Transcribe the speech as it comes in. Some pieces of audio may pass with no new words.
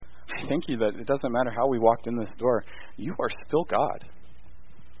thank you that it doesn't matter how we walked in this door, you are still God.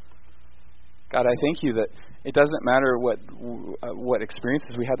 God, I thank you that it doesn't matter what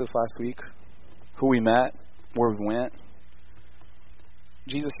experiences we had this last week, who we met, where we went.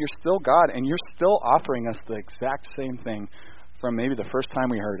 Jesus, you're still God, and you're still offering us the exact same thing from maybe the first time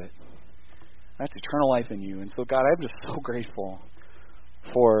we heard it. That's eternal life in you. And so, God, I'm just so grateful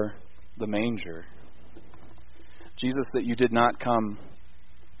for the manger. Jesus, that you did not come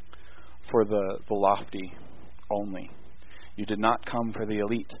for the lofty only. You did not come for the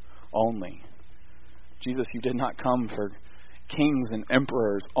elite only. Jesus, you did not come for kings and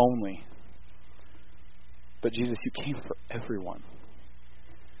emperors only. But Jesus, you came for everyone.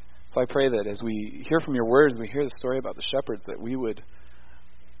 So I pray that as we hear from your words, we hear the story about the shepherds, that we would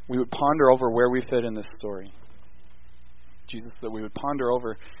ponder over where we fit in this story. Jesus, that we would ponder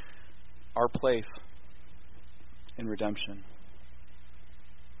over our place in redemption.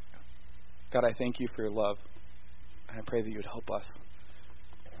 God, I thank you for your love. And I pray that you would help us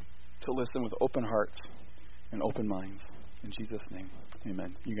to listen with open hearts and open minds. In Jesus' name,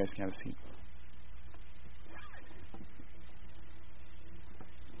 amen. You guys can have a seat.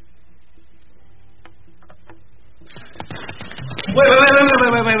 Wait.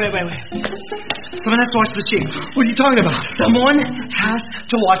 Someone has to watch the sheep. What are you talking about? Someone has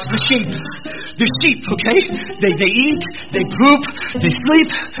to watch the sheep. They're sheep, okay? They eat, they poop, they sleep.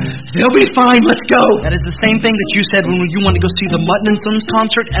 They'll be fine. Let's go. That is the same thing that you said when you wanted to go see the Mutton and Sons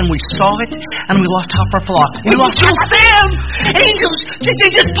concert, and we saw it, and we lost half our flock. We lost half of them! Angels, they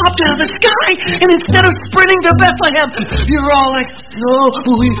just popped out of the sky, and instead of sprinting to Bethlehem, you're all like, no,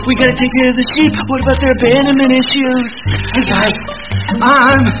 we gotta take care of the sheep. What about their abandonment issues? Hey guys,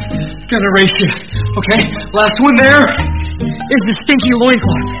 I'm gonna race you, okay? Last one there is the stinky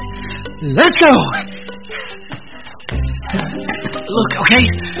loincloth. Let's go! Look, okay?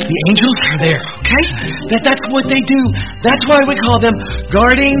 The angels are there, okay? That's what they do. That's why we call them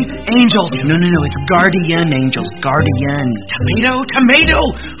guarding angels. No, it's guardian angels. Guardian. Tomato!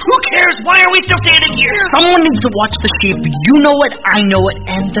 Who cares? Why are we still standing here? Someone needs to watch the sheep. You know it, I know it,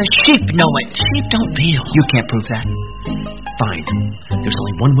 and the sheep know it. Sheep don't feel. You can't prove that. Fine. There's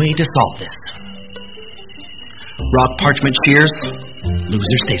only one way to solve this. Rock, parchment, shears.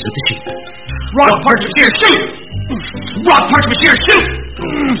 Loser stays with the sheep. Rock, parchment, shears, shoot! Rock, parchment, shears, shoot!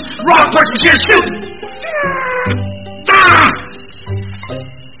 Rock, parchment, shears, shoot! Ah!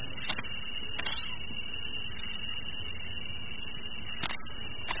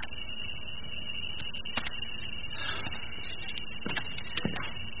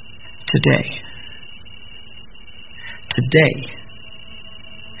 Today,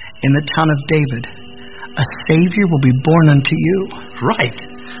 in the town of David, a Savior will be born unto you. Right.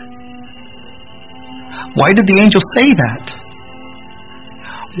 Why did the angel say that?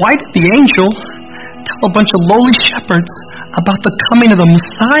 Why did the angel tell a bunch of lowly shepherds about the coming of the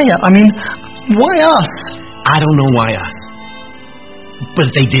Messiah? I mean, why us? I don't know why us.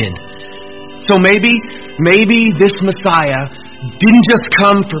 But they did. So maybe this Messiah didn't just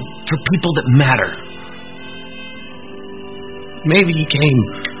come for people that matter. Maybe he came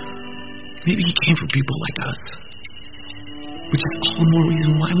for people like us. Which is all the more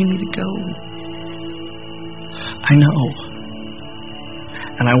reason why we need to go. I know.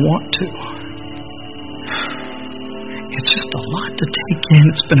 And I want to. It's just a lot to take in.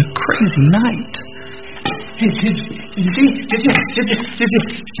 It's been a crazy night. Hey,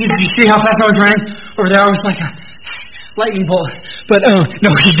 did you see how fast I was running? Over there I was like a lightning bolt. But, no,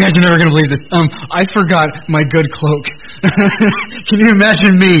 you guys are never going to believe this. I forgot my good cloak. Can you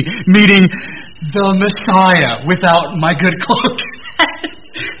imagine me meeting the Messiah without my good cloak?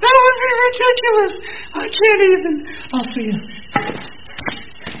 That would be ridiculous. I can't even. I'll see you.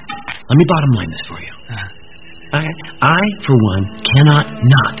 Let me bottom line this for you. I, for one, cannot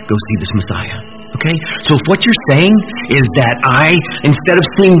not go see this Messiah. Okay? So if what you're saying is that I, instead of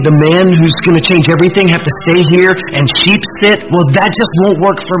seeing the man who's going to change everything, have to stay here and sheep sit, well, that just won't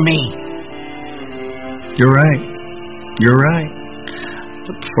work for me. You're right.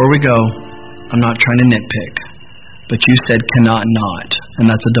 But before we go, I'm not trying to nitpick. But you said cannot not, and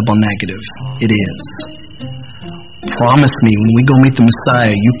that's a double negative. It is. Promise me when we go meet the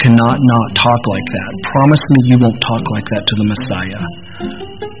Messiah, you cannot not talk like that. Promise me you won't talk like that to the Messiah.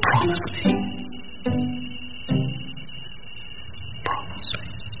 Promise me.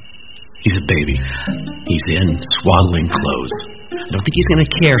 He's a baby. He's in swaddling clothes. I don't think he's going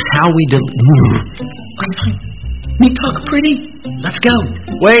to care how we do. Me talk pretty. Let's go.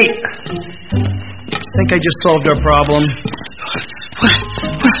 Wait. I think I just solved our problem.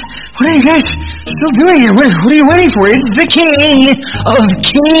 What are you guys still doing it. What are you waiting for? It's the King of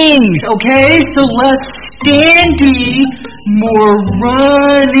Kings, okay? So less standy, more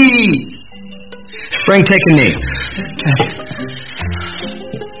runny. Frank, take a knee. Okay.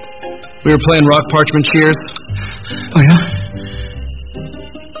 We were playing rock parchment cheers. Oh, yeah?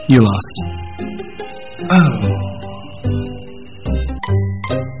 You lost. Oh.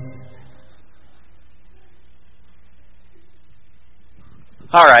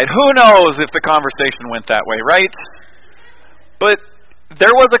 All right, who knows if the conversation went that way, right? But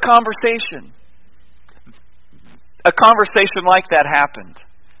there was a conversation. A conversation like that happened.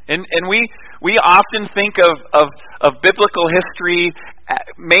 And we often think of biblical history.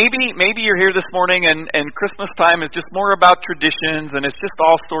 Maybe you're here this morning and Christmas time is just more about traditions and it's just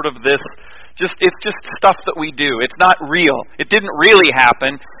all sort of this. It's just stuff that we do. It's not real. It didn't really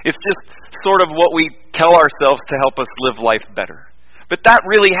happen. It's just sort of what we tell ourselves to help us live life better. But that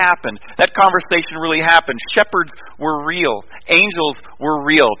really happened. That conversation really happened. Shepherds were real. Angels were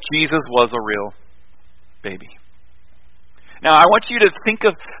real. Jesus was a real baby. Now, I want you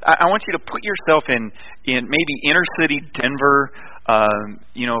to put yourself in maybe inner city Denver,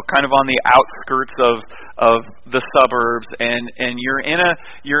 kind of on the outskirts of the suburbs, and you're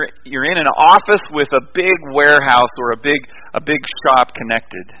in an office with a big warehouse or a big shop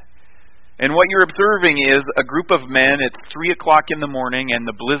connected. And what you're observing is a group of men. It's 3 o'clock in the morning, and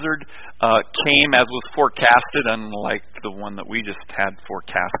the blizzard came as was forecasted, unlike the one that we just had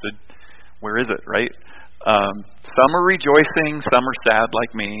forecasted. Where is it, right? Some are rejoicing, some are sad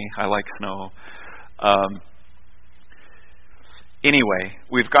like me. I like snow. Anyway,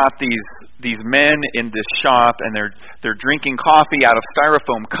 we've got these men in this shop, and they're drinking coffee out of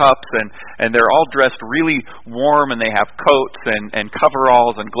styrofoam cups, and they're all dressed really warm, and they have coats and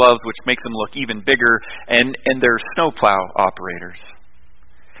coveralls and gloves, which makes them look even bigger, and they're snowplow operators.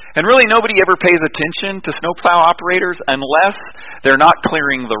 And really nobody ever pays attention to snowplow operators unless they're not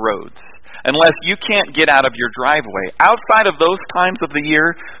clearing the roads. Unless you can't get out of your driveway. Outside of those times of the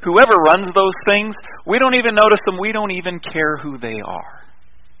year, whoever runs those things, we don't even notice them. We don't even care who they are.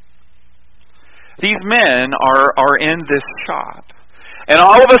 These men are in this shop. And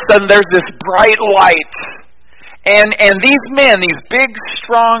all of a sudden there's this bright light. And these men, these big,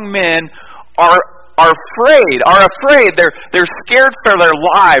 strong men, are afraid. They're scared for their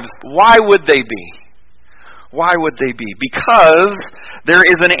lives. Why would they be? Why would they be? Because there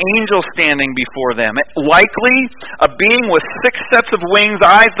is an angel standing before them. Likely a being with 6 sets of wings,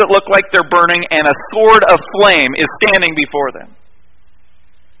 eyes that look like they're burning, and a sword of flame is standing before them.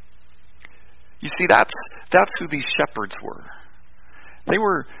 You see, that's who these shepherds were. They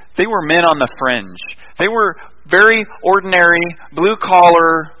were men on the fringe. They were very ordinary,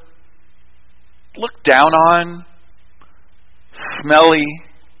 blue-collar, looked down on, smelly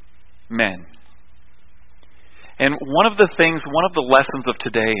men. And one of the lessons of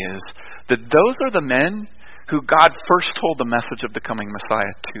today is that those are the men who God first told the message of the coming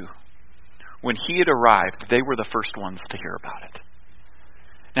Messiah to. When he had arrived, they were the first ones to hear about it.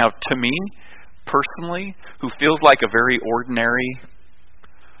 Now, to me, personally, who feels like a very ordinary,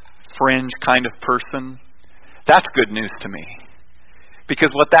 fringe kind of person, that's good news to me. Because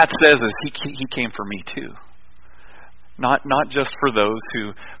what that says is he came for me too. Not just for those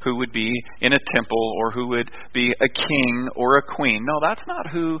who would be in a temple or who would be a king or a queen. No, that's not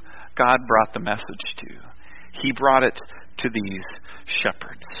who God brought the message to. He brought it to these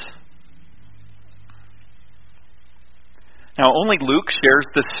shepherds. Now, only Luke shares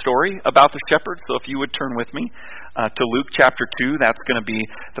this story about the shepherds, so if you would turn with me to Luke chapter 2, that's going to be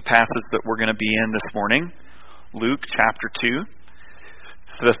the passage that we're going to be in this morning. Luke chapter 2.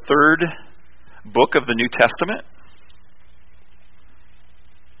 It's the third book of the New Testament.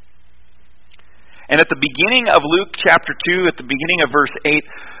 And at the beginning of Luke chapter 2, at the beginning of verse 8,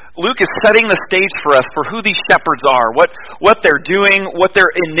 Luke is setting the stage for us for who these shepherds are, what they're doing, what their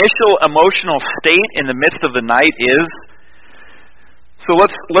initial emotional state in the midst of the night is. So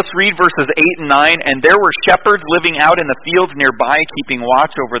let's read verses 8 and 9. And there were shepherds living out in the fields nearby, keeping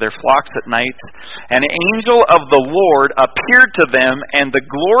watch over their flocks at night. An angel of the Lord appeared to them, and the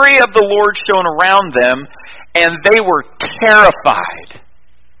glory of the Lord shone around them, and they were terrified.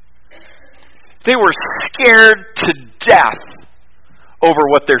 They were scared to death over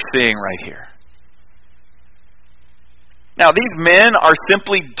what they're seeing right here. Now, these men are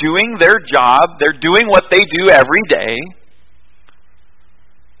simply doing their job. They're doing what they do every day.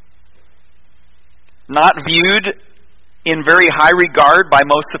 Not viewed in very high regard by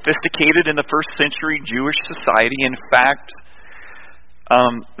most sophisticated in the first century Jewish society. In fact,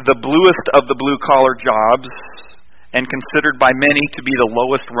 the bluest of the blue-collar jobs and considered by many to be the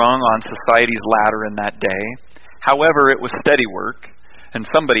lowest rung on society's ladder in that day. However, it was steady work, and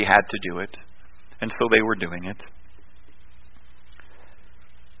somebody had to do it, and so they were doing it.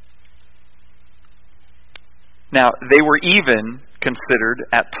 Now, they were even considered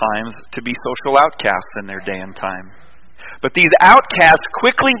at times to be social outcasts in their day and time. But these outcasts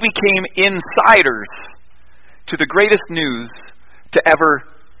quickly became insiders to the greatest news to ever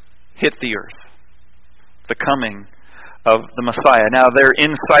hit the earth, the coming of the Messiah. Now, their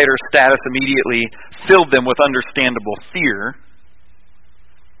insider status immediately filled them with understandable fear.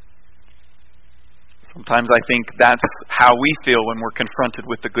 Sometimes I think that's how we feel when we're confronted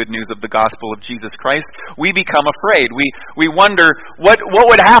with the good news of the gospel of Jesus Christ. We become afraid. We wonder, what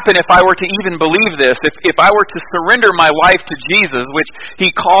would happen if I were to even believe this? If I were to surrender my life to Jesus, which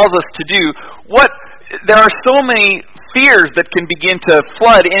He calls us to do, there are so many fears that can begin to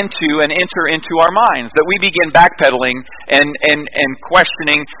flood into and enter into our minds that we begin backpedaling and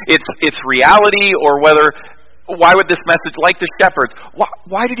questioning its reality, or why would this message, like the shepherds,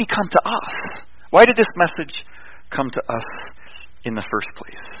 why did He come to us? Why did this message come to us in the first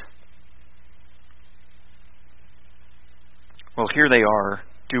place? Well, here they are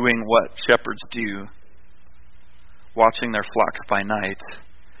doing what shepherds do, watching their flocks by night,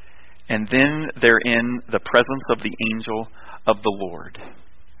 and then they're in the presence of the angel of the Lord.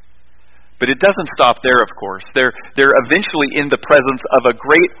 But it doesn't stop there, of course. They're eventually in the presence of a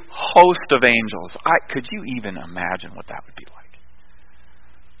great host of angels. Could you even imagine what that would be like?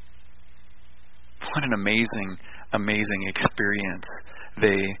 What an amazing, amazing experience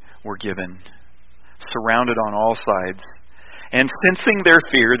they were given, surrounded on all sides. And sensing their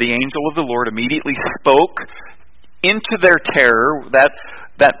fear, the angel of the Lord immediately spoke into their terror,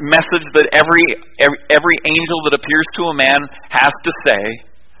 that message that every angel that appears to a man has to say: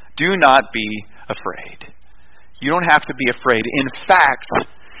 do not be afraid. You don't have to be afraid.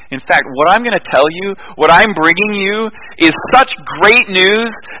 In fact, what I'm going to tell you, what I'm bringing you, is such great news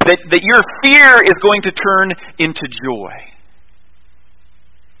that your fear is going to turn into joy.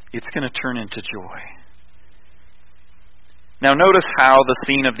 It's going to turn into joy. Now notice how the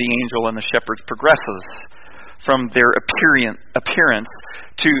scene of the angel and the shepherds progresses from their appearance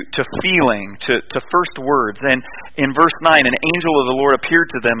to feeling, to first words. And in verse 9, an angel of the Lord appeared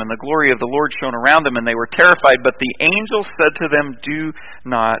to them, and the glory of the Lord shone around them, and they were terrified. But the angel said to them, do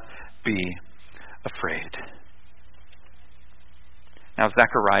not be afraid. Now,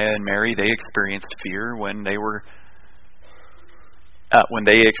 Zechariah and Mary, they experienced fear when they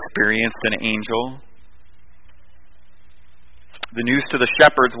experienced an angel. The news to the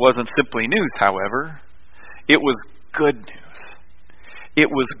shepherds wasn't simply news, however. It was good news. It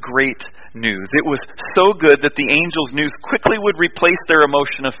was great news. It was so good that the angel's news quickly would replace their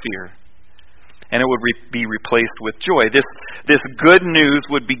emotion of fear, and it would be replaced with joy. This good news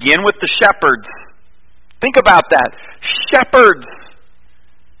would begin with the shepherds. Think about that. Shepherds.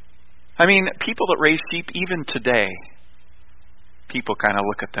 I mean, people that raise sheep, even today, people kind of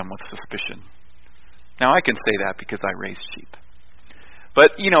look at them with suspicion. Now, I can say that because I raise sheep.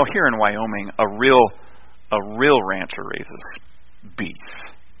 But, here in Wyoming, a real rancher raises beef,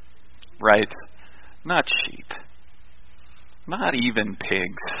 right? Not sheep. Not even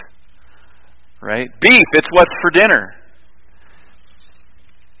pigs, right? Beef, it's what's for dinner.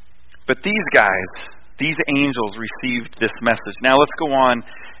 But these guys, these angels, received this message. Now let's go on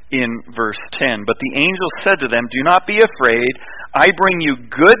in verse 10. But the angel said to them, do not be afraid. I bring you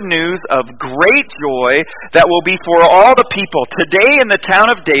good news of great joy that will be for all the people. Today in the town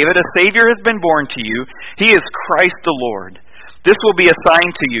of David, a Savior has been born to you. He is Christ the Lord. This will be a sign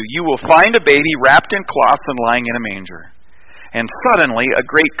to you. You will find a baby wrapped in cloths and lying in a manger. And suddenly a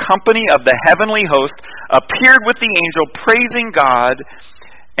great company of the heavenly host appeared with the angel, praising God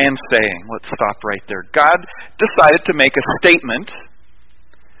and saying, let's stop right there. God decided to make a statement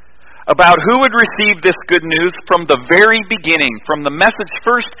about who would receive this good news from the very beginning, from the message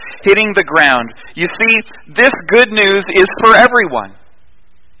first hitting the ground. You see, this good news is for everyone.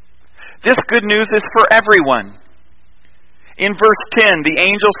 This good news is for everyone. In verse 10, the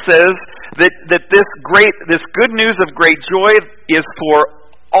angel says that this good news of great joy is for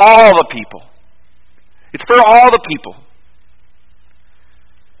all the people. It's for all the people.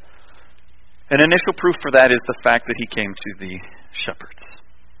 An initial proof for that is the fact that he came to the shepherds,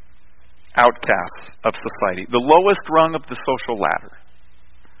 outcasts of society, the lowest rung of the social ladder.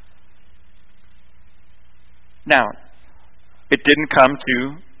 Now, it didn't come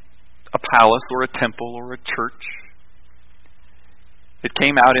to a palace or a temple or a church. It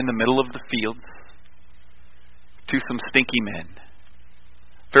came out in the middle of the fields to some stinky men,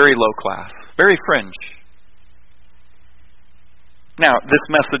 very low class, very fringe. Now, this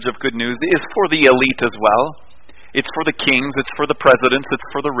message of good news is for the elite as well. It's for the kings, it's for the presidents, it's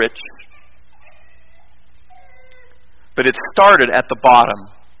for the rich. But it started at the bottom.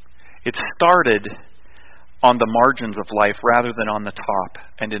 It started on the margins of life rather than on the top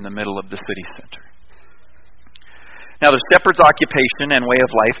and in the middle of the city center. Now, the shepherd's occupation and way of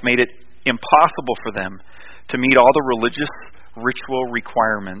life made it impossible for them to meet all the religious ritual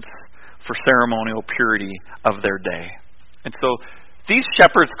requirements for ceremonial purity of their day. And so these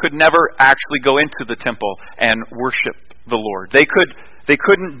shepherds could never actually go into the temple and worship the Lord. They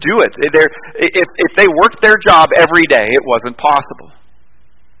couldn't do it. If they worked their job every day, it wasn't possible.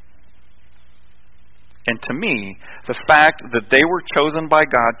 And to me, the fact that they were chosen by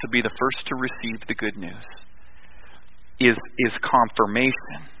God to be the first to receive the good news is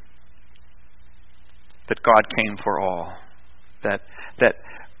confirmation that God came for all. That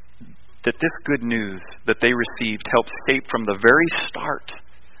this good news that they received helps shape from the very start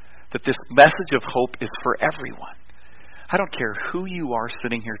that this message of hope is for everyone. I don't care who you are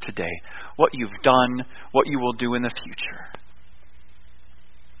sitting here today, what you've done, what you will do in the future.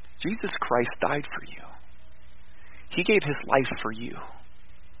 Jesus Christ died for you. He gave his life for you.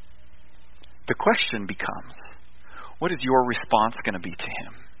 The question becomes, what is your response going to be to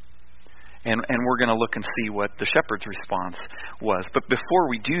him? And we're going to look and see what the shepherd's response was. But before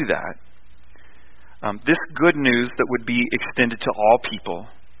we do that, this good news that would be extended to all people,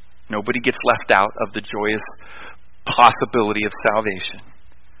 nobody gets left out of the joyous possibility of salvation.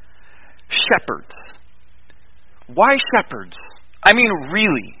 Shepherds. Why shepherds? I mean,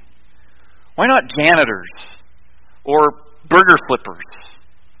 really. Why not janitors or burger flippers?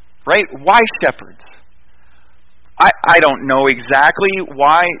 Right? Why shepherds? I don't know exactly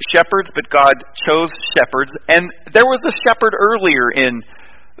why shepherds, but God chose shepherds. And there was a shepherd earlier in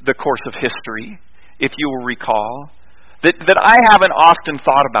the course of history, if you will recall, that I haven't often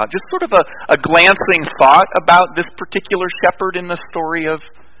thought about. Just sort of a glancing thought about this particular shepherd in the story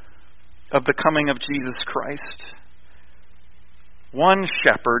of the coming of Jesus Christ. One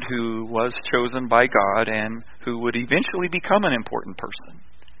shepherd who was chosen by God and who would eventually become an important person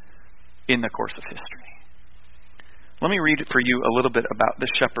in the course of history. Let me read it for you a little bit about the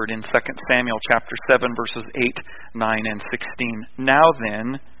shepherd in 2 Samuel chapter 7, verses 8, 9, and 16. Now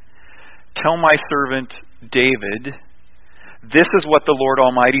then, tell my servant David, this is what the Lord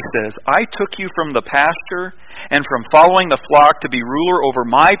Almighty says. I took you from the pasture and from following the flock to be ruler over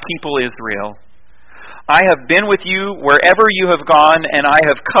my people Israel. I have been with you wherever you have gone, and I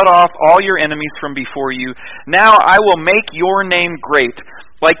have cut off all your enemies from before you. Now I will make your name great,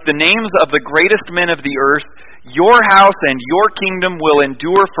 like the names of the greatest men of the earth. Your house and your kingdom will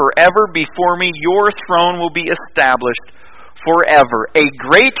endure forever before me. Your throne will be established forever. A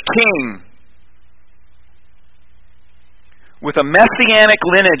great king with a messianic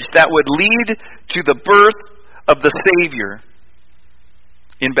lineage that would lead to the birth of the Savior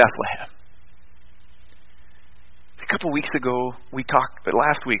in Bethlehem. A couple weeks ago,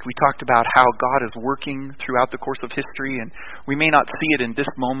 last week, we talked about how God is working throughout the course of history, and we may not see it in this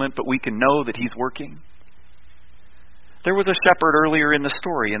moment, but we can know that he's working. There was a shepherd earlier in the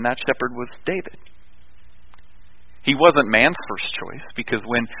story, and that shepherd was David. He wasn't man's first choice, because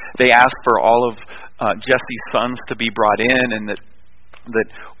when they asked for all of Jesse's sons to be brought in, and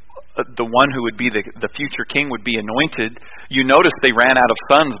that the one who would be the future king would be anointed, you notice they ran out of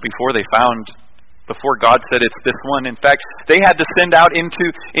sons before God said it's this one. In fact, they had to send out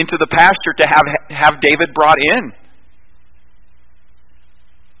into the pasture to have David brought in.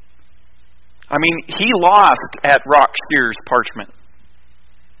 I mean, he lost at rock shears parchment.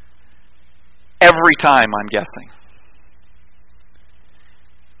 Every time, I'm guessing.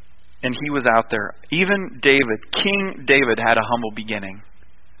 And he was out there. Even David, King David, had a humble beginning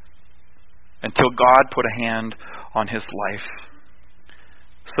until God put a hand on his life.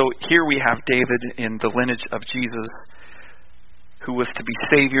 So here we have David in the lineage of Jesus, who was to be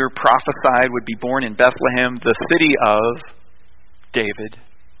Savior, prophesied, would be born in Bethlehem, the city of David.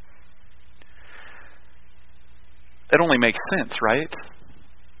 It only makes sense, right?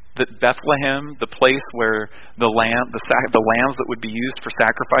 That Bethlehem, the place where the lambs that would be used for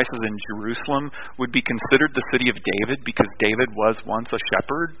sacrifices in Jerusalem, would be considered the city of David because David was once a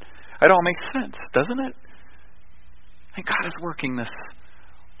shepherd. It all makes sense, doesn't it? And God is working this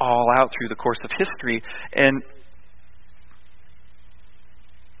all out through the course of history. And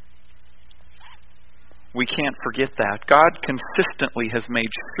we can't forget that. God consistently has made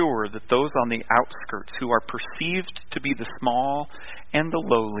sure that those on the outskirts who are perceived to be the small and the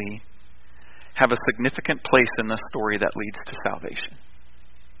lowly have a significant place in the story that leads to salvation.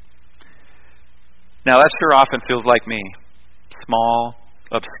 Now that sure often feels like me. small,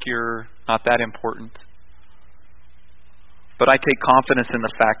 obscure, not that important. But I take confidence in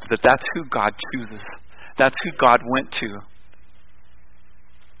the fact that that's who God chooses. That's who God went to.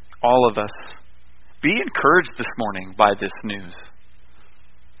 All of us. Be encouraged this morning by this news.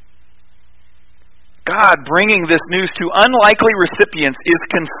 God bringing this news to unlikely recipients is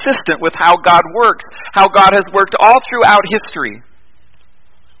consistent with how God works, how God has worked all throughout history.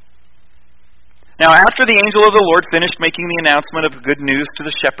 Now, after the angel of the Lord finished making the announcement of good news to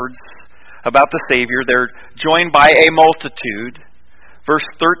the shepherds about the Savior, they're joined by a multitude. Verse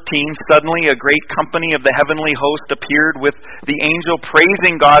 13, suddenly a great company of the heavenly host appeared with the angel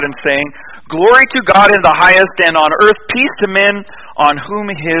praising God and saying, "Glory to God in the highest, and on earth peace to men on whom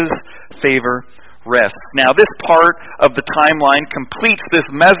His favor rests." Now this part of the timeline completes this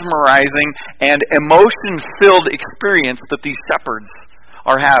mesmerizing and emotion-filled experience that these shepherds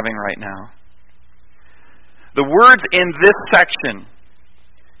are having right now. The words in this section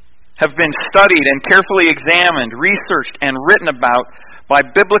have been studied and carefully examined, researched, and written about by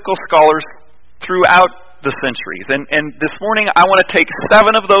biblical scholars throughout the centuries. And this morning I want to take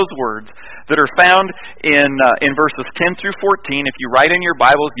 7 of those words that are found in verses 10 through 14. If you write in your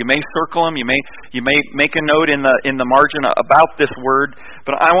Bibles, you may circle them, you may make a note in the margin about this word,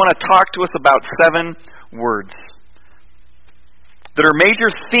 but I want to talk to us about 7 words that are major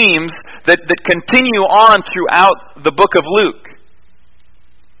themes that continue on throughout the book of Luke.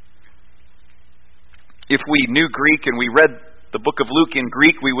 If we knew Greek and we read the book of Luke in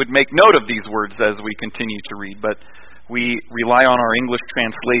Greek, we would make note of these words as we continue to read, but we rely on our English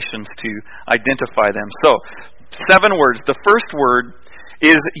translations to identify them. So, 7 words. The first word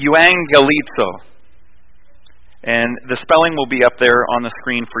is euangelizo, and the spelling will be up there on the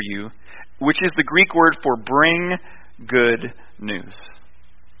screen for you, which is the Greek word for bring good news.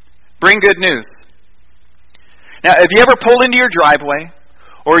 Bring good news. Now, have you ever pulled into your driveway,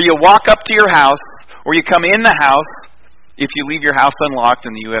 or you walk up to your house, or you come in the house, if you leave your house unlocked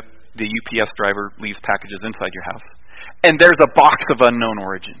and the UPS driver leaves packages inside your house, and there's a box of unknown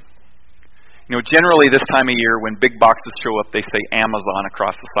origin. You know, generally this time of year when big boxes show up, they say Amazon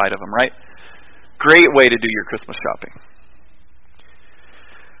across the side of them, right? Great way to do your Christmas shopping.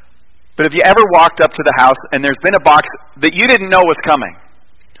 But have you ever walked up to the house and there's been a box that you didn't know was coming?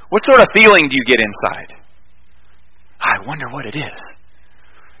 What sort of feeling do you get inside? I wonder what it is.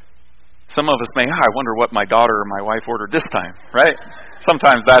 Some of us may, I wonder what my daughter or my wife ordered this time, right?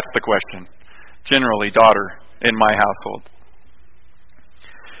 Sometimes that's the question. Generally, daughter in my household.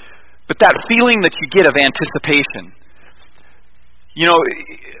 But that feeling that you get of anticipation, you know,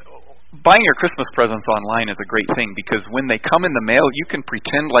 buying your Christmas presents online is a great thing because when they come in the mail, you can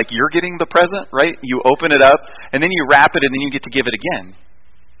pretend like you're getting the present, right? You open it up, and then you wrap it, and then you get to give it again.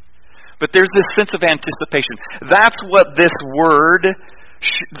 But there's this sense of anticipation. That's what this word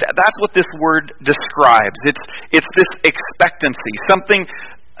describes. It's this expectancy, something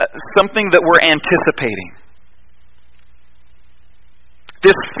that we're anticipating.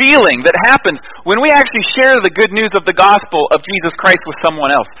 This feeling that happens when we actually share the good news of the gospel of Jesus Christ with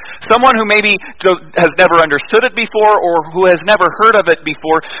someone else. Someone who maybe has never understood it before or who has never heard of it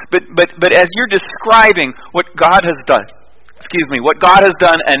before, but as you're describing what God has done, what God has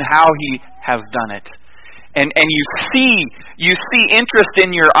done and how He has done it. And you see interest in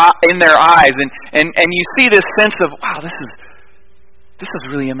their eyes, and you see this sense of, wow, this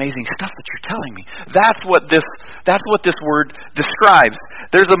is really amazing stuff that you're telling me. That's what this word describes.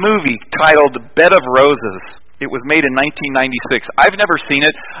 There's a movie titled Bed of Roses. It was made in 1996. I've never seen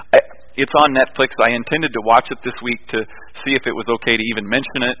it. It's on Netflix. I intended to watch it this week to see if it was okay to even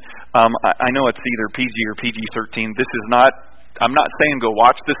mention it. I know it's either PG or PG-13. This is not. I'm not saying go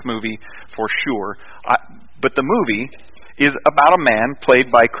watch this movie for sure. But the movie is about a man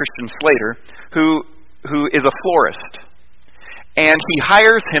played by Christian Slater who is a florist. And he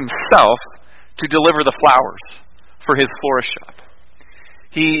hires himself to deliver the flowers for his florist shop.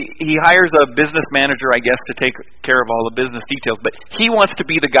 He hires a business manager, I guess, to take care of all the business details, but he wants to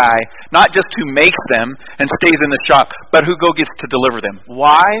be the guy, not just who makes them and stays in the shop, but who gets to deliver them.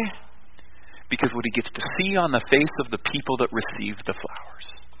 Why? Because what he gets to see on the face of the people that receive the flowers.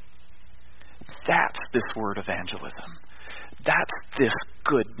 That's this word evangelism. That's this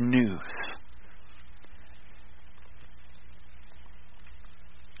good news.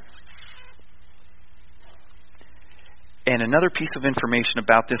 And another piece of information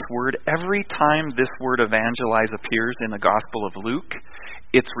about this word, every time this word evangelize appears in the Gospel of Luke,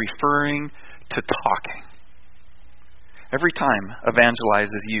 it's referring to talking. Every time evangelize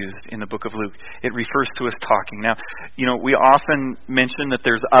is used in the book of Luke, it refers to us talking. Now, we often mention that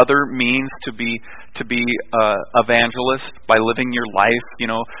there's other means to be evangelist by living your life,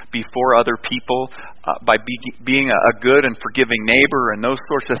 before other people, by being a good and forgiving neighbor and those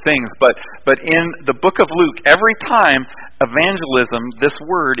sorts of things. But in the book of Luke, every time evangelism, this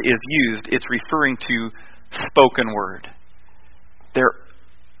word is used, it's referring to spoken word. There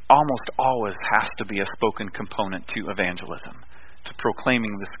almost always has to be a spoken component to evangelism, to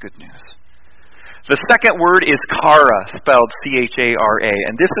proclaiming this good news. The second word is chara, spelled C-H-A-R-A,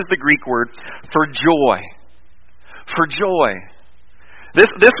 and this is the Greek word for joy. For joy.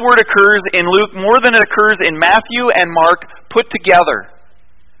 This word occurs in Luke more than it occurs in Matthew and Mark put together.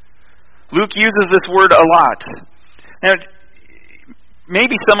 Luke uses this word a lot. Now,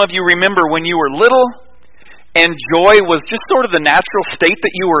 maybe some of you remember when you were little, and joy was just sort of the natural state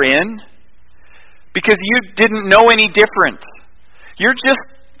that you were in, because you didn't know any different. You're just,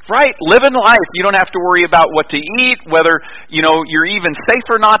 living life. You don't have to worry about what to eat, whether, you're even safe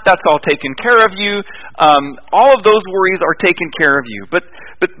or not. That's all taken care of you. All of those worries are taken care of you. But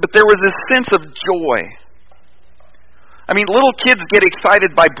there was this sense of joy. I mean, little kids get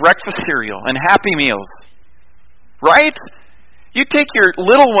excited by breakfast cereal and Happy Meals. Right? You take your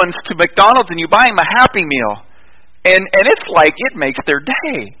little ones to McDonald's and you buy them a Happy Meal. And it's like it makes their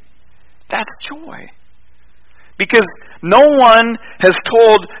day. That's joy. Because no one has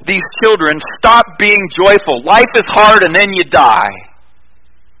told these children, stop being joyful. Life is hard and then you die.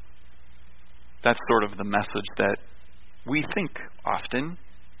 That's sort of the message that we think often.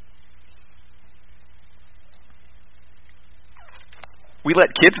 We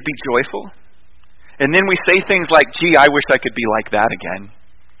let kids be joyful. And then we say things like, gee, I wish I could be like that again.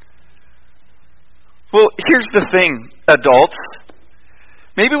 Well, here's the thing, adults.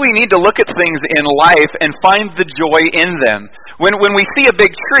 Maybe we need to look at things in life and find the joy in them. When we see a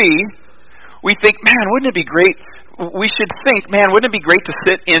big tree, we think, man, wouldn't it be great? We should think, man, wouldn't it be great to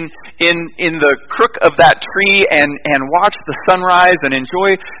sit in the crook of that tree and watch the sunrise and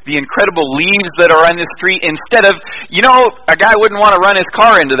enjoy the incredible leaves that are on this tree, instead of, a guy wouldn't want to run his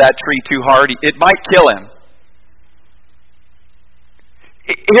car into that tree too hard. It might kill him.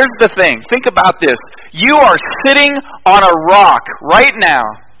 Here's the thing. Think about this. You are sitting on a rock right now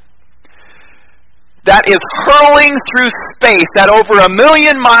that is hurling through space at over 1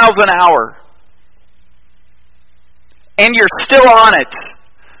 million miles an hour. And you're still on it.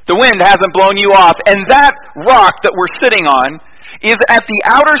 The wind hasn't blown you off. And that rock that we're sitting on is at the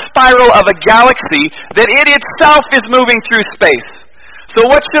outer spiral of a galaxy that it itself is moving through space. So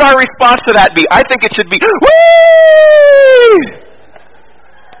what should our response to that be? I think it should be, whee!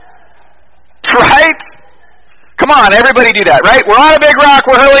 Right? Come on, everybody do that, right? We're on a big rock,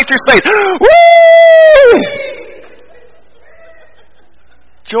 we're hurling through space. Woo!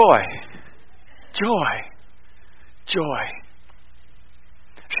 Joy. Joy. Joy.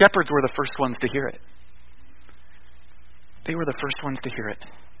 Shepherds were the first ones to hear it. They were the first ones to hear it.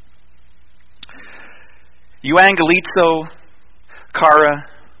 Euangelizo, chara.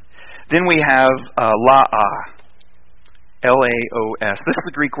 Then we have laos. L-A-O-S. This is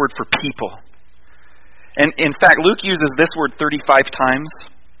the Greek word for people. And in fact, Luke uses this word 35 times.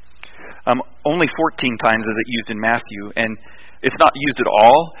 Only 14 times is it used in Matthew. And it's not used at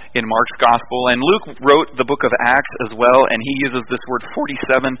all in Mark's Gospel. And Luke wrote the book of Acts as well, and he uses this word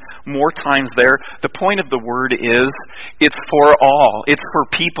 47 more times there. The point of the word is, it's for all. It's for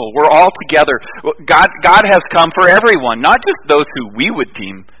people. We're all together. God has come for everyone, not just those who we would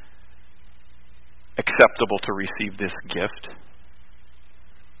deem acceptable to receive this gift.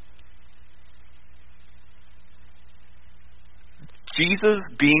 Jesus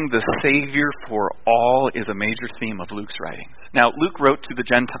being the Savior for all is a major theme of Luke's writings. Now, Luke wrote to the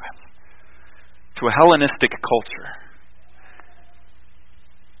Gentiles, to a Hellenistic culture.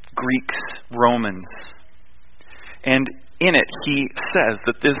 Greeks, Romans. And in it, he says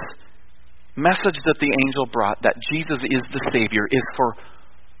that this message that the angel brought, that Jesus is the Savior, is for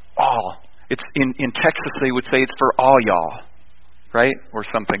all. It's in Texas, they would say it's for all y'all, right? Or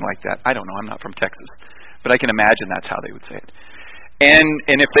something like that. I don't know. I'm not from Texas. But I can imagine that's how they would say it. And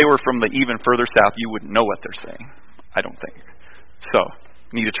if they were from the even further south, you wouldn't know what they're saying. I don't think. So,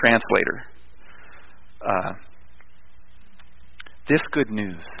 need a translator. This good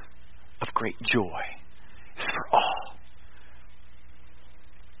news of great joy is for all.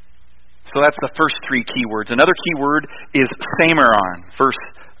 So that's the first three key words. Another key word is sameron.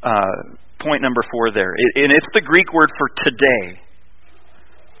 Point number 4 there. And it's the Greek word for today.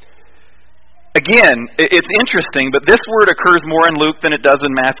 Again, it's interesting, but this word occurs more in Luke than it does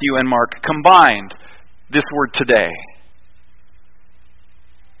in Matthew and Mark combined. This word today.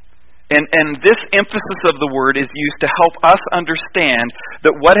 And this emphasis of the word is used to help us understand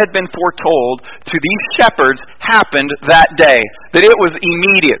that what had been foretold to these shepherds happened that day. That it was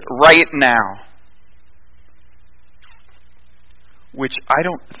immediate, right now. Which I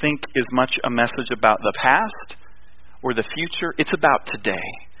don't think is much a message about the past or the future. It's about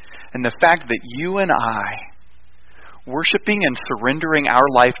today. And the fact that you and I, worshiping and surrendering our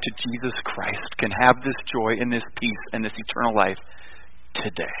life to Jesus Christ, can have this joy and this peace and this eternal life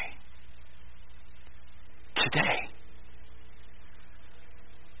today. Today.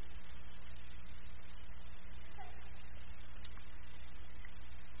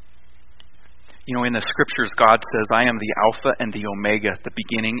 You know, in the scriptures, God says, I am the Alpha and the Omega, the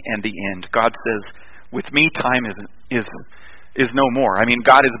beginning and the end. God says, with me, time is no more. I mean,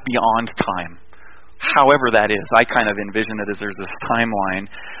 God is beyond time. However that is, I kind of envision it as there's this timeline.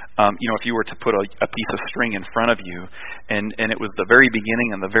 If you were to put a piece of string in front of you, and it was the very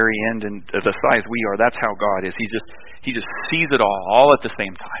beginning and the very end, and the size we are, that's how God is. He just sees it all at the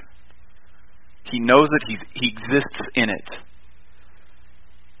same time. He knows it. He exists in it.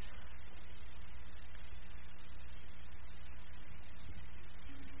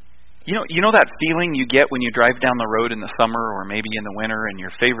 You know that feeling you get when you drive down the road in the summer or maybe in the winter and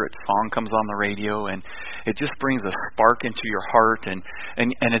your favorite song comes on the radio and it just brings a spark into your heart and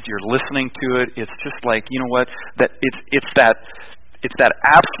as you're listening to it, it's just like, you know what, that it's that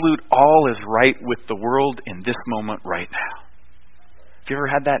absolute all is right with the world in this moment right now. Have you ever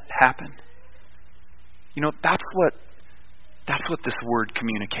had that happen? You know, that's what this word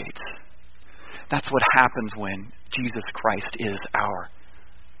communicates. That's what happens when Jesus Christ is our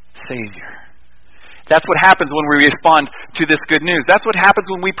Savior. That's what happens when we respond to this good news. That's what happens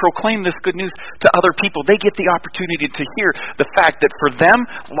when we proclaim this good news to other people. They get the opportunity to hear the fact that for them,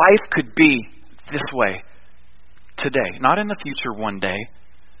 life could be this way today, not in the future one day.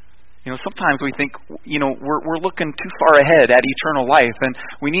 You know, sometimes we think, we're looking too far ahead at eternal life, and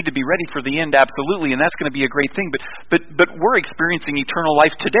we need to be ready for the end, absolutely, and that's going to be a great thing. But we're experiencing eternal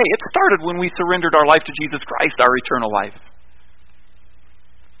life today. It started when we surrendered our life to Jesus Christ, our eternal life.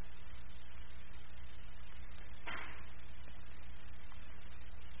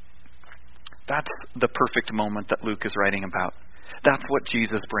 That's the perfect moment that Luke is writing about. That's what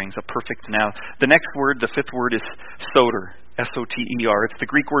Jesus brings, a perfect now. The next word, the fifth word, is soter, S-O-T-E-R. It's the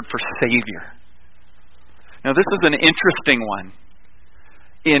Greek word for Savior. Now, this is an interesting one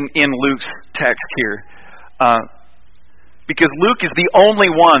in Luke's text here. Because Luke is the only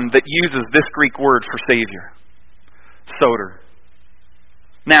one that uses this Greek word for Savior, soter.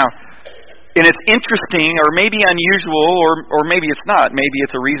 Now, and it's interesting, or maybe unusual, or maybe it's not. Maybe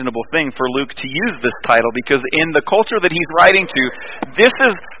it's a reasonable thing for Luke to use this title, because in the culture that he's writing to, this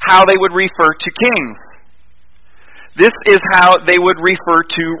is how they would refer to kings. This is how they would refer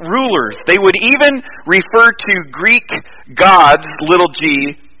to rulers. They would even refer to Greek gods, little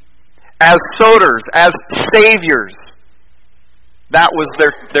g, as soters, as saviors. That was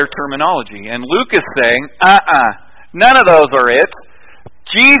their terminology. And Luke is saying, none of those are it.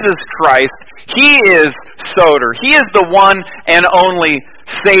 Jesus Christ, He is soter. He is the one and only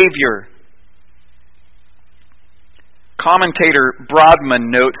Savior. Commentator Brodman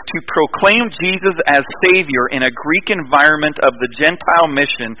notes, to proclaim Jesus as Savior in a Greek environment of the Gentile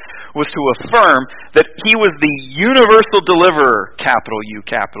mission was to affirm that He was the universal deliverer, capital U,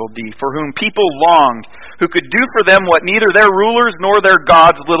 capital D, for whom people longed, who could do for them what neither their rulers nor their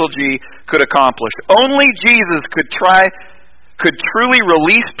gods, little g, could accomplish. Only Jesus could truly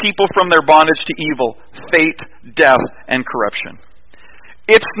release people from their bondage to evil, fate, death, and corruption.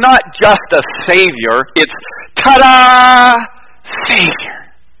 It's not just a Savior, it's ta-da! Savior.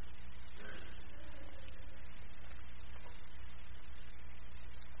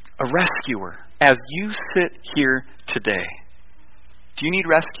 A rescuer. As you sit here today, do you need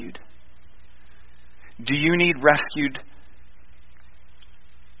rescued? Do you need rescued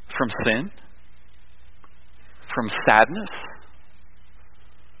from sin? From sadness?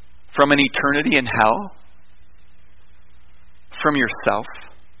 From an eternity in hell? From yourself?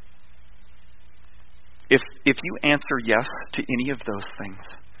 If you answer yes to any of those things,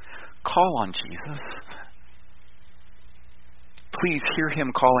 call on Jesus. Please hear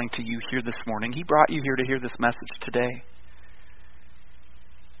Him calling to you here this morning. He brought you here to hear this message today.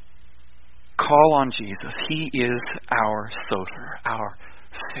 Call on Jesus. He is our soter, our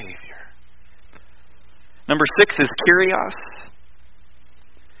Savior. Number 6 is Kyrios.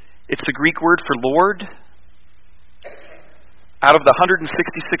 It's the Greek word for Lord. Out of the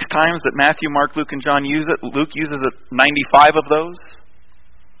 166 times that Matthew, Mark, Luke, and John use it, Luke uses it 95 of those.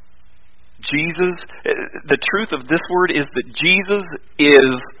 Jesus, the truth of this word is that Jesus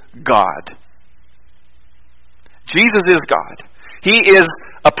is God. Jesus is God. He is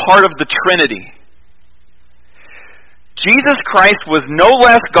a part of the Trinity. Jesus Christ was no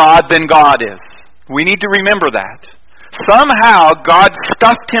less God than God is. We need to remember that. Somehow God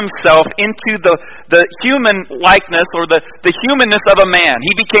stuffed himself into the human likeness or the humanness of a man.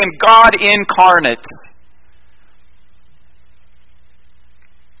 He became God incarnate.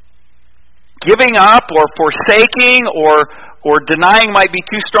 Giving up or forsaking or denying might be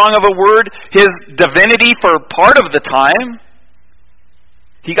too strong of a word, his divinity for part of the time.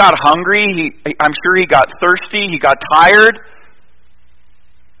 He got hungry, I'm sure he got thirsty, he got tired,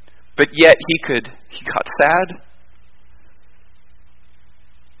 but yet he got sad.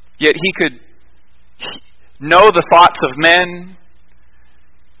 Yet he could know the thoughts of men.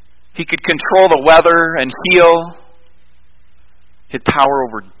 He could control the weather and heal. He had power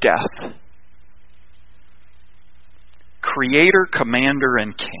over death. Creator, commander,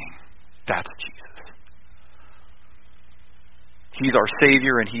 and king. That's Jesus. He's our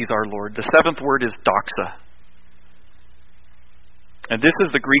Savior and He's our Lord. The seventh word is doxa. And this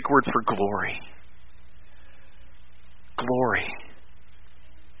is the Greek word for glory. Glory.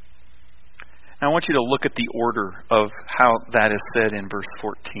 Now I want you to look at the order of how that is said in verse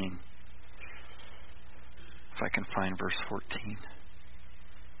 14. If I can find verse 14.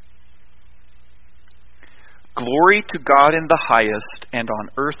 Glory to God in the highest, and on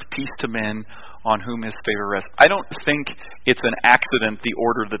earth peace to men on whom His favor rests. I don't think it's an accident the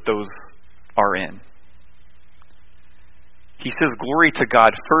order that those are in. He says glory to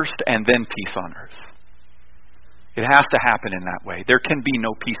God first and then peace on earth. It has to happen in that way. There can be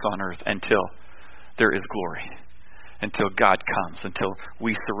no peace on earth until there is glory. Until God comes. Until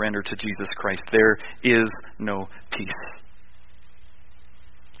we surrender to Jesus Christ. There is no peace.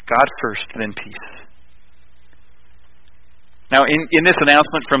 God first, then peace. Now, in this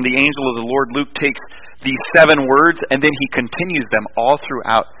announcement from the angel of the Lord, Luke takes these 7 words and then he continues them all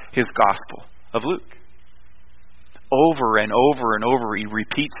throughout his Gospel of Luke. Over and over and over, he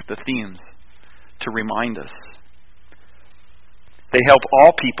repeats the themes to remind us. They help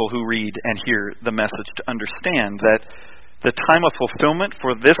all people who read and hear the message to understand that the time of fulfillment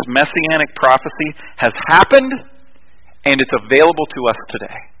for this messianic prophecy has happened and it's available to us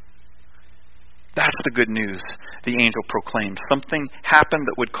today. That's the good news the angel proclaimed. Something happened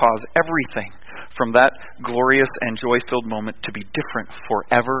that would cause everything from that glorious and joy-filled moment to be different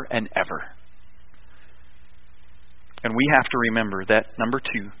forever and ever. And we have to remember that, number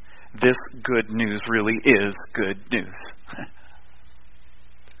 2, this good news really is good news.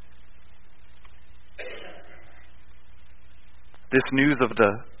 This news of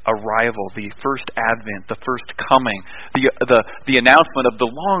the arrival, the first advent, the first coming, the announcement of the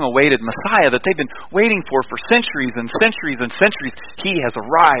long-awaited Messiah that they've been waiting for centuries and centuries and centuries. He has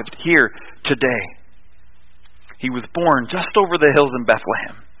arrived here today. He was born just over the hills in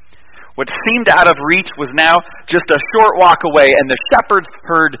Bethlehem. What seemed out of reach was now just a short walk away, and the shepherds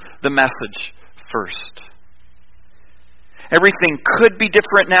heard the message first. Everything could be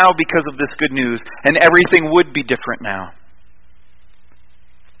different now because of this good news, and everything would be different now.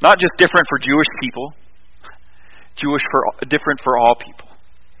 Not just different for Jewish people, different for all people.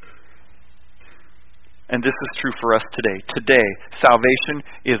 And this is true for us today. Today, salvation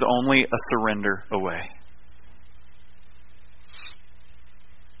is only a surrender away.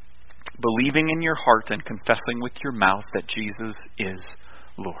 Believing in your heart and confessing with your mouth that Jesus is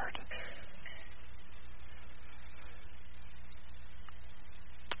Lord.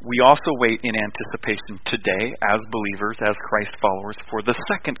 We also wait in anticipation today as believers, as Christ followers, for the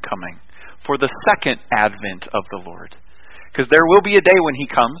second coming, for the second advent of the Lord. Because there will be a day when He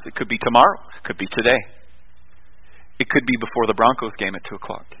comes. It could be tomorrow. It could be today. It could be before the Broncos game at 2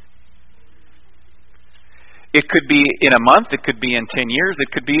 o'clock. It could be in a month. It could be in 10 years. It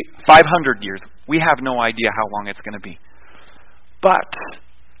could be 500 years. We have no idea how long it's going to be. But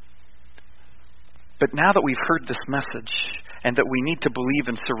now that we've heard this message, and that we need to believe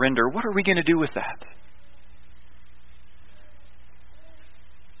and surrender, what are we going to do with that?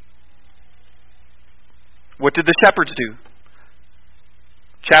 What did the shepherds do?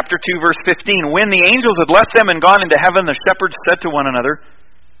 Chapter 2, verse 15. When the angels had left them and gone into heaven, the shepherds said to one another,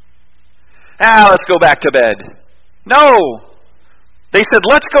 let's go back to bed. No! They said,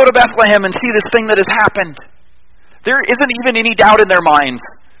 let's go to Bethlehem and see this thing that has happened. There isn't even any doubt in their minds.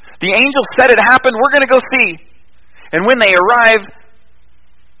 The angel said it happened, we're going to go see. And when they arrive,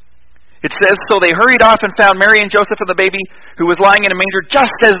 it says, so they hurried off and found Mary and Joseph and the baby who was lying in a manger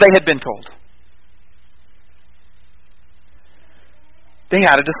just as they had been told. They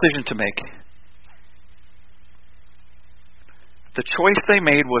had a decision to make. The choice they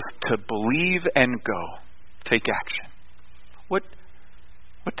made was to believe and go. Take action. What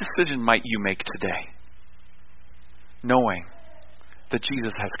decision might you make today? Knowing that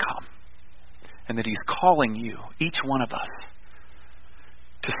Jesus has come and that He's calling you, each one of us,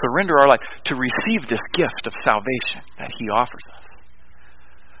 to surrender our life, to receive this gift of salvation that He offers us.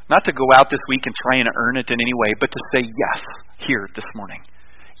 Not to go out this week and try and earn it in any way, but to say yes here this morning.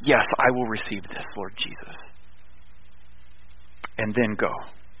 Yes, I will receive this, Lord Jesus. And then go.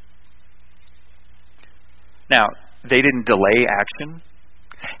 Now, they didn't delay action.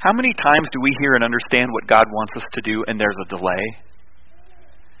 How many times do we hear and understand what God wants us to do and there's a delay?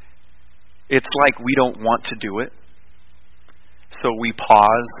 It's like we don't want to do it, so we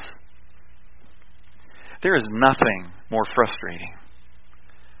pause. There is nothing more frustrating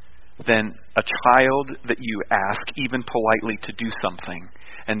than a child that you ask, even politely, to do something,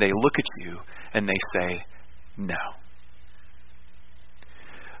 and they look at you and they say, no.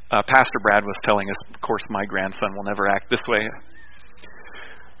 Pastor Brad was telling us, of course, my grandson will never act this way.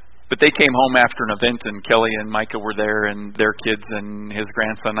 But they came home after an event, and Kelly and Micah were there, and their kids and his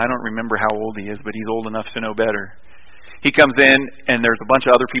grandson. I don't remember how old he is, but he's old enough to know better. He comes in, and there's a bunch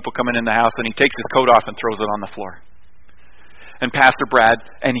of other people coming in the house, and he takes his coat off and throws it on the floor. And Pastor Brad,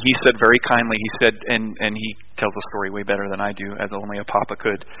 and he said very kindly, he said, and he tells the story way better than I do, as only a papa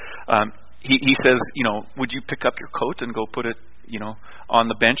could. He says, would you pick up your coat and go put it, on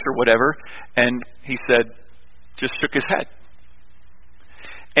the bench or whatever? And he said, just shook his head.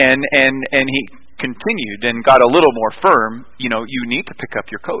 And he continued and got a little more firm. You need to pick up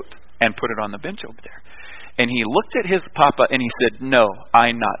your coat and put it on the bench over there. And he looked at his papa and he said, no,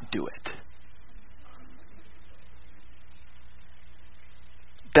 I not do it.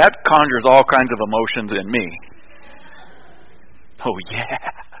 That conjures all kinds of emotions in me. Oh,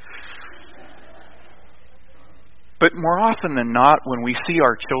 yeah. But more often than not, when we see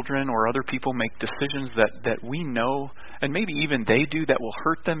our children or other people make decisions that we know, and maybe even they do, that will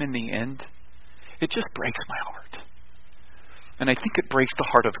hurt them in the end, it just breaks my heart. And I think it breaks the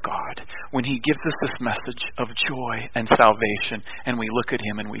heart of God when He gives us this message of joy and salvation, and we look at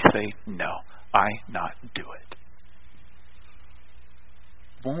Him and we say, no, I not do it.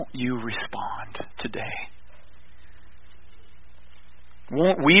 Won't you respond today?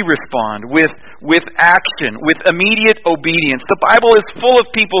 Won't we respond with action, with immediate obedience? The Bible is full of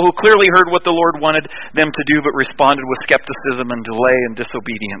people who clearly heard what the Lord wanted them to do, but responded with skepticism and delay and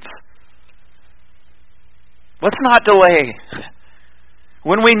disobedience. Let's not delay.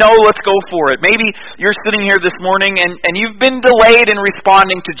 When we know, let's go for it. Maybe you're sitting here this morning and you've been delayed in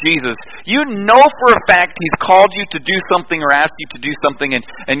responding to Jesus. You know for a fact He's called you to do something or asked you to do something,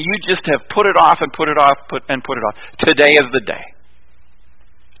 and you just have put it off and put it off and put it off. Today is the day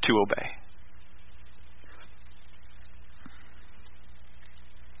to obey.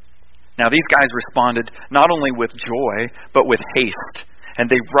 Now these guys responded not only with joy, but with haste. And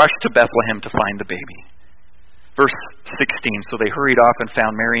they rushed to Bethlehem to find the baby. Verse 16, so they hurried off and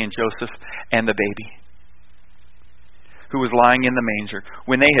found Mary and Joseph and the baby, who was lying in the manger.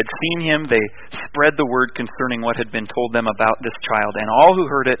 When they had seen Him, they spread the word concerning what had been told them about this child. And all who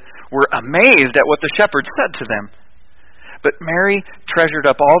heard it were amazed at what the shepherds said to them. But Mary treasured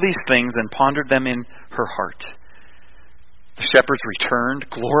up all these things and pondered them in her heart. The shepherds returned,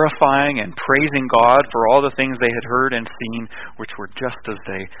 glorifying and praising God for all the things they had heard and seen, which were just as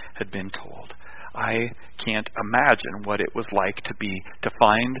they had been told. I can't imagine what it was like to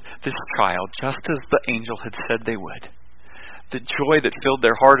find this child just as the angel had said they would. The joy that filled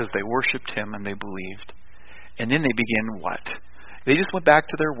their heart as they worshipped Him and they believed. And then they began what? They just went back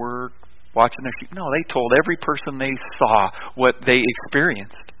to their work, watching their sheep. No, they told every person they saw what they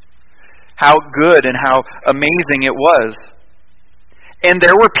experienced. How good and how amazing it was. And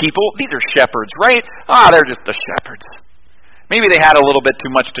there were people, these are shepherds, right? They're just the shepherds. Maybe they had a little bit too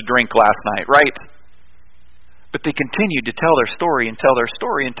much to drink last night, right? But they continued to tell their story and tell their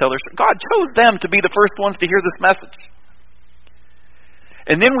story and tell their story. God chose them to be the first ones to hear this message.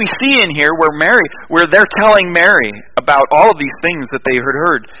 And then we see in here where they're telling Mary about all of these things that they had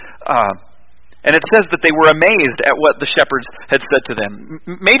heard. And it says that they were amazed at what the shepherds had said to them.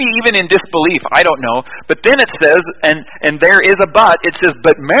 Maybe even in disbelief, I don't know. But then it says, and there is a but, it says,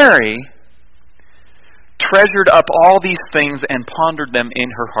 but Mary treasured up all these things and pondered them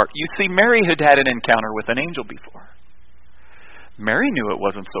in her heart. You see, Mary had had an encounter with an angel before. Mary knew it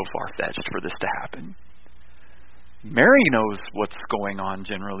wasn't so far-fetched for this to happen. Mary knows what's going on,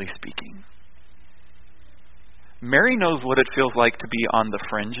 generally speaking. Mary knows what it feels like to be on the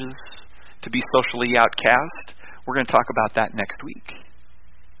fringes, to be socially outcast. We're going to talk about that next week.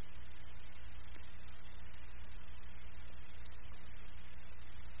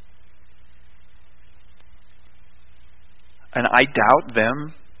 And I doubt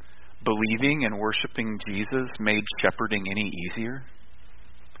them believing and worshiping Jesus made shepherding any easier.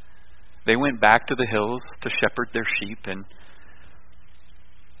 They went back to the hills to shepherd their sheep, and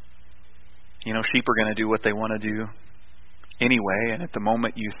sheep are going to do what they want to do anyway, and at the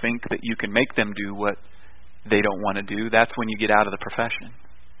moment you think that you can make them do what they don't want to do, that's when you get out of the profession.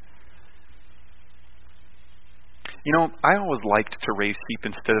 I always liked to raise sheep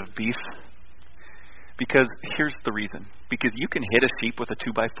instead of beef, because here's the reason. Because you can hit a sheep with a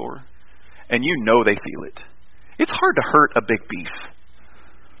 2x4, and they feel it. It's hard to hurt a big beef.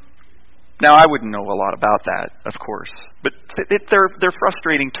 Now, I wouldn't know a lot about that, of course, but they're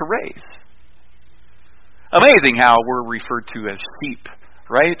frustrating to raise. Amazing how we're referred to as sheep,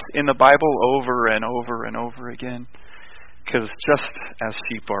 right? In the Bible over and over and over again. Because just as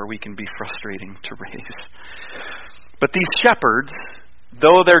sheep are, we can be frustrating to raise. But these shepherds,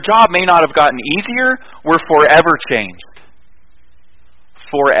 though their job may not have gotten easier, were forever changed.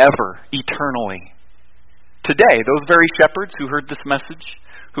 Forever, eternally. Today, those very shepherds who heard this message,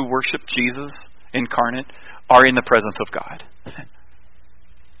 who worship Jesus incarnate, are in the presence of God.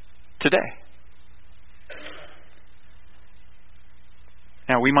 Today.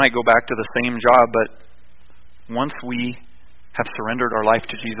 Now, we might go back to the same job, but once we have surrendered our life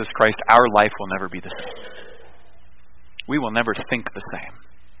to Jesus Christ, our life will never be the same. We will never think the same.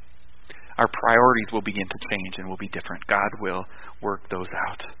 Our priorities will begin to change and will be different. God will work those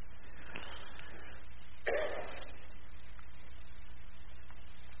out.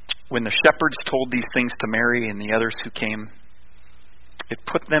 When the shepherds told these things to Mary and the others who came, it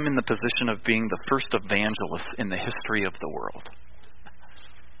put them in the position of being the first evangelists in the history of the world.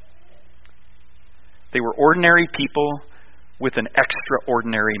 They were ordinary people with an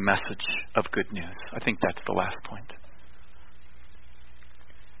extraordinary message of good news. I think that's the last point.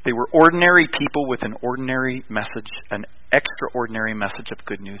 They were ordinary people with an ordinary message, an extraordinary message of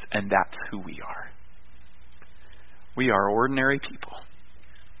good news, and that's who we are. We are ordinary people.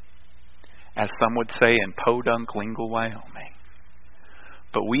 As some would say in Podunk, Lingle, Wyoming.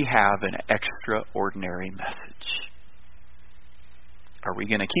 But we have an extraordinary message. Are we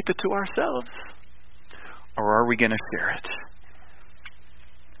going to keep it to ourselves? Or are we going to share it?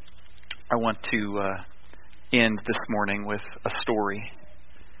 I want to end this morning with a story.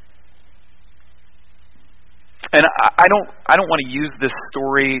 And I don't want to use this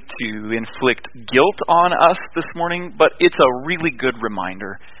story to inflict guilt on us this morning, but it's a really good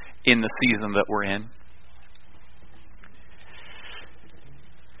reminder in the season that we're in.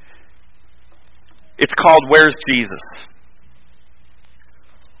 It's called Where's Jesus?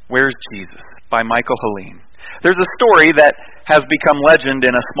 Where's Jesus? By Michael Helene. There's a story that has become legend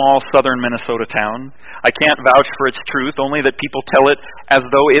in a small southern Minnesota town. I can't vouch for its truth, only that people tell it as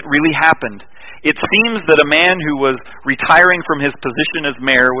though it really happened. It seems that a man who was retiring from his position as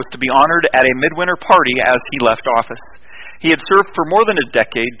mayor was to be honored at a midwinter party as he left office. He had served for more than a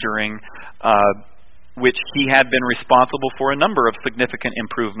decade, during which he had been responsible for a number of significant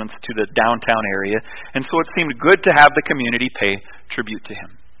improvements to the downtown area, and so it seemed good to have the community pay tribute to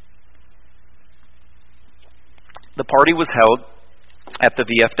him. The party was held at the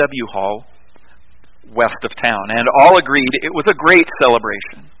VFW Hall west of town, and all agreed it was a great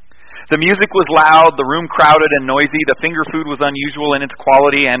celebration. The music was loud, the room crowded and noisy, the finger food was unusual in its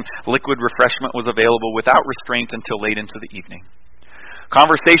quality, and liquid refreshment was available without restraint until late into the evening.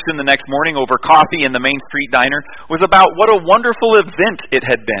 Conversation the next morning over coffee in the Main Street diner was about what a wonderful event it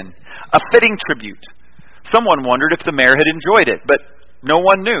had been, a fitting tribute. Someone wondered if the mayor had enjoyed it, but no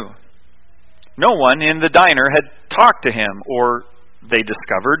one knew. No one in the diner had talked to him, or, they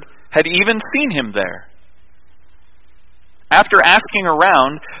discovered, had even seen him there. After asking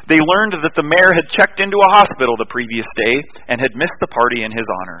around, they learned that the mayor had checked into a hospital the previous day and had missed the party in his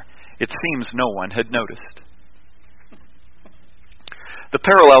honor. It seems no one had noticed. The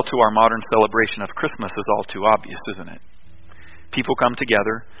parallel to our modern celebration of Christmas is all too obvious, isn't it? People come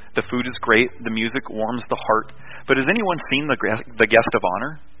together, the food is great, the music warms the heart, but has anyone seen the guest of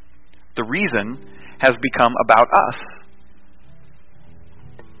honor? The reason has become about us.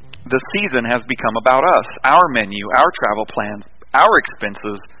 The season has become about us, our menu, our travel plans, our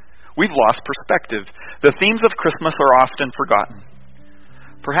expenses. We've lost perspective. The themes of Christmas are often forgotten.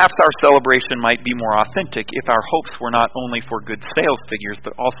 Perhaps our celebration might be more authentic if our hopes were not only for good sales figures,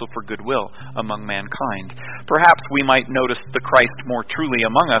 but also for goodwill among mankind. Perhaps we might notice the Christ more truly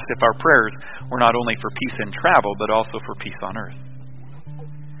among us if our prayers were not only for peace in travel, but also for peace on earth.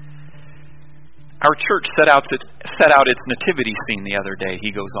 Our church set out its nativity scene the other day, he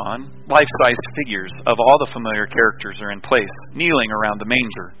goes on. Life-sized figures of all the familiar characters are in place, kneeling around the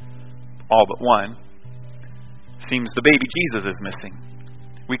manger, all but one. Seems the baby Jesus is missing.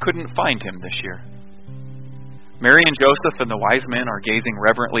 We couldn't find him this year. Mary and Joseph and the wise men are gazing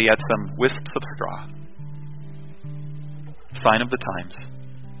reverently at some wisps of straw. Sign of the times.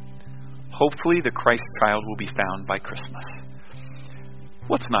 Hopefully the Christ child will be found by Christmas.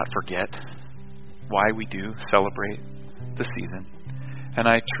 Let's not forget why we do celebrate the season. And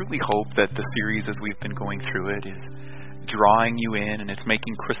I truly hope that the series, as we've been going through it, is drawing you in, and it's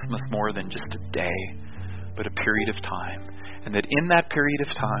making Christmas more than just a day, but a period of time. And that in that period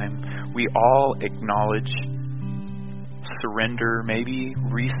of time, we all acknowledge, surrender, maybe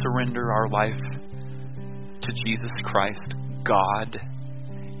resurrender our life to Jesus Christ, God,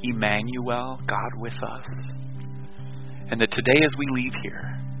 Emmanuel, God with us. And that today as we leave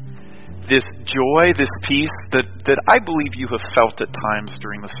here, this joy, this peace that I believe you have felt at times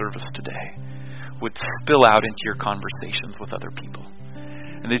during the service today would spill out into your conversations with other people.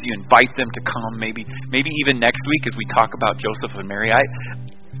 And as you invite them to come, maybe even next week as we talk about Joseph and Mary,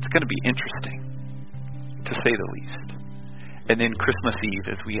 it's going to be interesting, to say the least. And then Christmas Eve,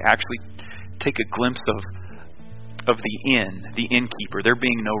 as we actually take a glimpse of the innkeeper, there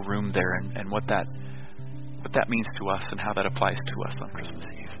being no room there, and what that means to us and how that applies to us on Christmas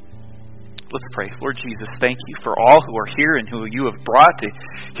Eve. Let's pray. Lord Jesus, thank you for all who are here and who you have brought to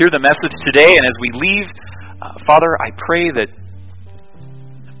hear the message today. And as we leave, Father, I pray that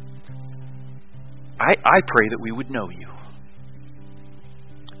we would know you,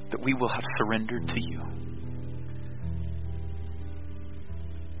 that we will have surrendered to you.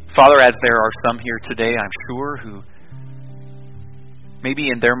 Father, as there are some here today, I'm sure, who maybe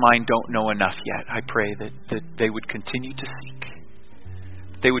in their mind don't know enough yet, I pray that they would continue to seek.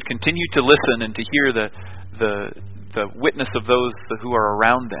 They would continue to listen and to hear the witness of those who are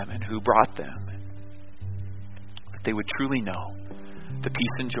around them and who brought them. That they would truly know the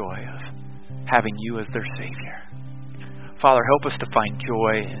peace and joy of having you as their Savior. Father, help us to find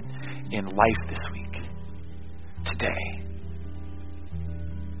joy in life this week, today.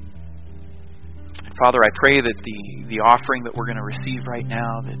 And Father, I pray that the offering that we're going to receive right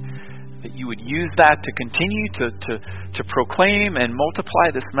now, that you would use that to continue to proclaim and multiply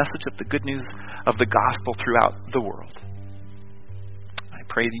this message of the good news of the gospel throughout the world. I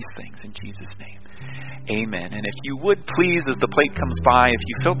pray these things in Jesus' name. Amen. And if you would please, as the plate comes by, if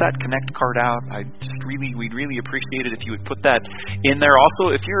you filled that Connect card out, we'd really appreciate it if you would put that in there.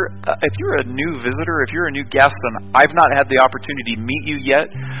 Also, if you're a new visitor, if you're a new guest, and I've not had the opportunity to meet you yet,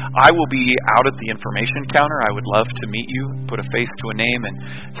 I will be out at the information counter. I would love to meet you, put a face to a name, and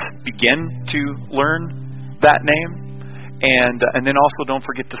begin to learn that name. And then also don't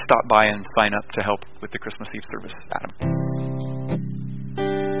forget to stop by and sign up to help with the Christmas Eve service, Adam.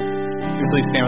 Please stand.